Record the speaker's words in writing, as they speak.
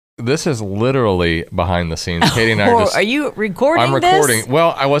This is literally behind the scenes. Katie and I are just... Are you recording I'm this? recording.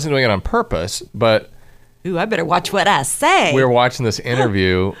 Well, I wasn't doing it on purpose, but... Ooh, I better watch what I say. We were watching this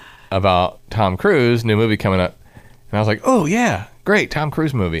interview about Tom Cruise, new movie coming up. And I was like, oh, yeah, great, Tom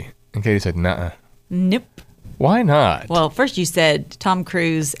Cruise movie. And Katie said, nuh-uh. Nope. Why not? Well, first you said Tom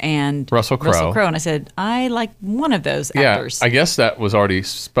Cruise and Russell Crowe. And I said, I like one of those actors. Yeah, I guess that was already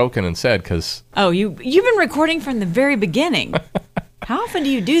spoken and said because... Oh, you've been recording from the very beginning. How often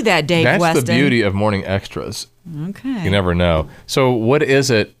do you do that, Dave Weston? That's the beauty of morning extras. Okay. You never know. So what is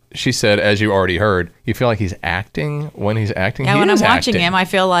it, she said, as you already heard, you feel like he's acting when he's acting? Yeah, when I'm watching him, I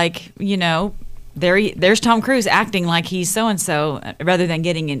feel like, there's Tom Cruise acting like he's so-and-so rather than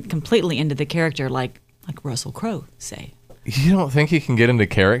getting completely into the character like Russell Crowe, say. You don't think he can get into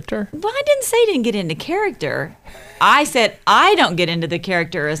character? Well, I didn't say he didn't get into character. I said I don't get into the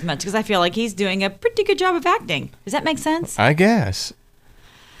character as much because I feel like he's doing a pretty good job of acting. Does that make sense? I guess.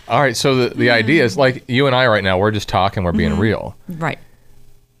 All right, so the idea is, like, you and I right now, we're just talking, we're being real. Right.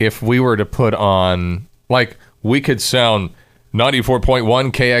 If we were to put on, like, we could sound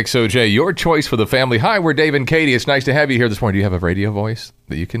 94.1 KXOJ, your choice for the family. Hi, we're Dave and Katie. It's nice to have you here this morning. Do you have a radio voice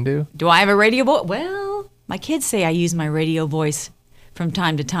that you can do? Do I have a radio voice? Well, my kids say I use my radio voice from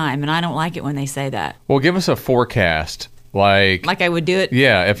time to time, and I don't like it when they say that. Well, give us a forecast. Like I would do it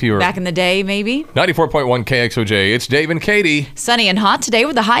if you were... back in the day, maybe. 94.1 KXOJ. It's Dave and Katie. Sunny and hot today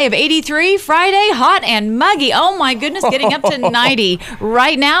with a high of 83. Friday, hot and muggy. Oh, my goodness, getting up to 90.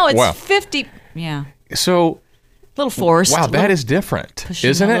 Right now, it's 50. Yeah. So... A little forced. Wow, that is different,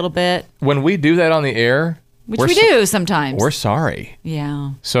 isn't it? A little bit. When we do that on the air... Which we do sometimes. We're sorry.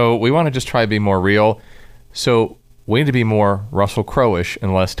 Yeah. So we want to just try to be more real. So we need to be more Russell Crowe-ish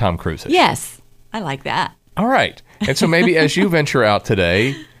and less Tom Cruise-ish. Yes. I like that. All right. And so maybe as you venture out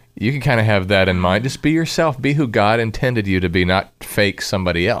today, you can kind of have that in mind. Just be yourself. Be who God intended you to be, not fake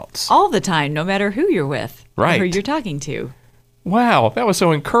somebody else. All the time, no matter who you're with. Right. Or who you're talking to. Wow. That was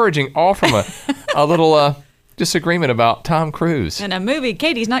so encouraging. All from a little disagreement about Tom Cruise. And a movie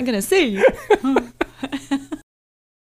Katie's not going to see.